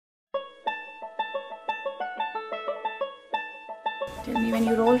Tell me when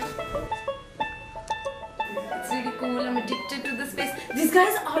you roll. It's really cool. I'm addicted to this space. These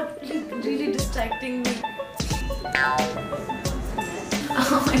guys are really distracting me.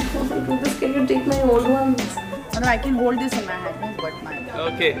 Oh, I don't want to do this. Can you take my old ones? Oh, no, I can hold this in my hand, no, but my.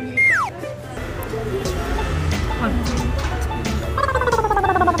 Okay.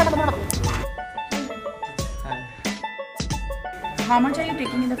 How much are you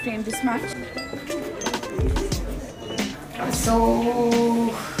taking in the frame this much? So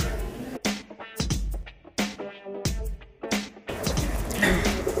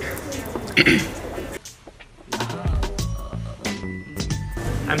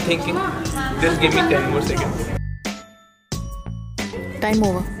I'm thinking, just give me 10 more seconds. Time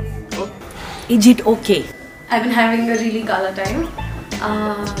over. Oh. Is it okay? I've been having a really gala time.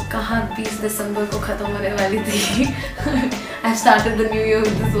 कहाँ 20 दिसंबर को खत्म होने वाली थी. I started the new year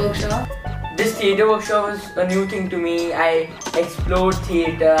with this workshop. This theatre workshop was a new thing to me. I explored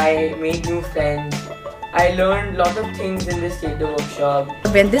theatre, I made new friends. I learned a lot of things in this theatre workshop.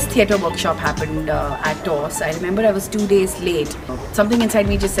 When this theatre workshop happened at TOS, I remember I was 2 days late. Something inside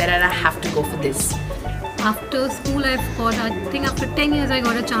me just said that I have to go for this. After school, I think after 10 years, I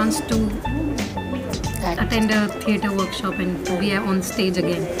got a chance to attend a theatre workshop and be on stage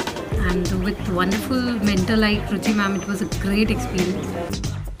again. And with wonderful mentor like Ruchi ma'am, it was a great experience.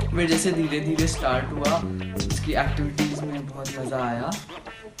 फिर जैसे धीरे धीरे start हुआ, उसकी activities में बहुत मज़ा आया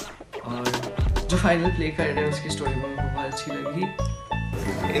और जो फाइनल प्ले कर रहे हैं उसकी स्टोरी मुझे बहुत अच्छी लगी.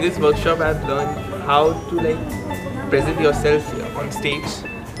 In this workshop, I've learned how to present yourself on stage,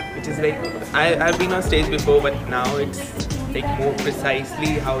 which is I've been on stage before, but now it's more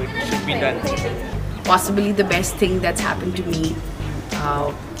precisely how it should be done. Possibly the best thing that's happened to me.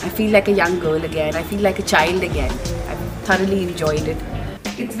 I feel like a young girl again. I feel like a child again. I've thoroughly enjoyed it.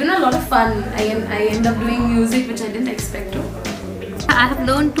 It's been a lot of fun. I end up doing music which I didn't expect to. I have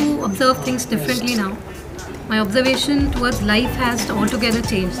learned to observe things differently now. My observation towards life has altogether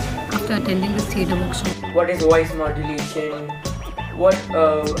changed after attending this theatre workshop. What is voice modulation?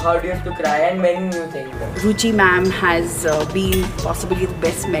 How do you have to cry, and many new things. Ruchi ma'am has been possibly the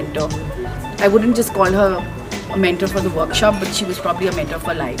best mentor. I wouldn't just call her a mentor for the workshop, but she was probably a mentor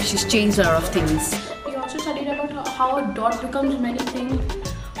for life. She's changed a lot of things. We also studied about how a dot becomes many things.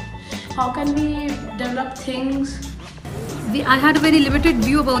 How can we develop things? I had a very limited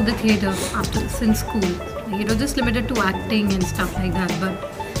view about the theatre since school. It was just limited to acting and stuff like that. But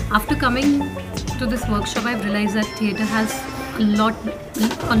after coming to this workshop, I've realized that theatre has a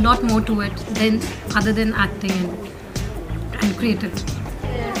lot more to it other than acting and creative.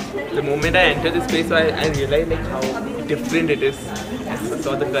 The moment I entered this space, I realized how different it is. I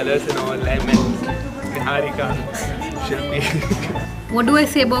saw the colors and all. I met Niharika, Shilpi. What do I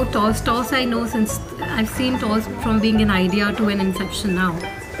say about TOS? TOS I know since I've seen TOS from being an idea to an inception now.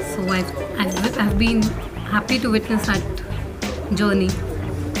 So I've been happy to witness that journey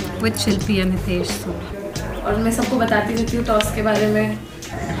with Shilpi and Hitesh. So. और मैं सबको बताती रहती हूँ TOS के बारे में.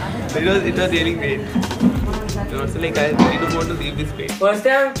 It was really great. And also I really don't want to leave this place. First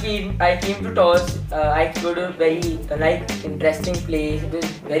time I came to TOS, I explored a very interesting place. It was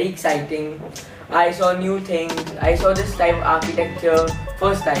very exciting. I saw new things. I saw this type of architecture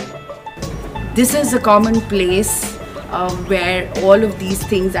first time. This is a common place where all of these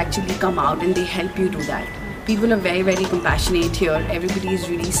things actually come out and they help you do that. People are very, very compassionate here. Everybody is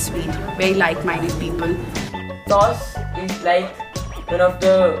really sweet, very like-minded people. TOS is one of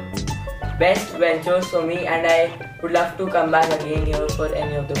the best ventures for me, and I would love to come back again here for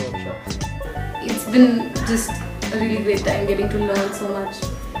any of the workshops. It's been just a really great time getting to learn so much.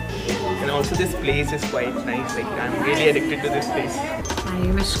 And also this place is quite nice. I'm really addicted to this place.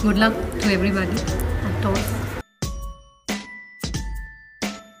 I wish good luck to everybody at TOS.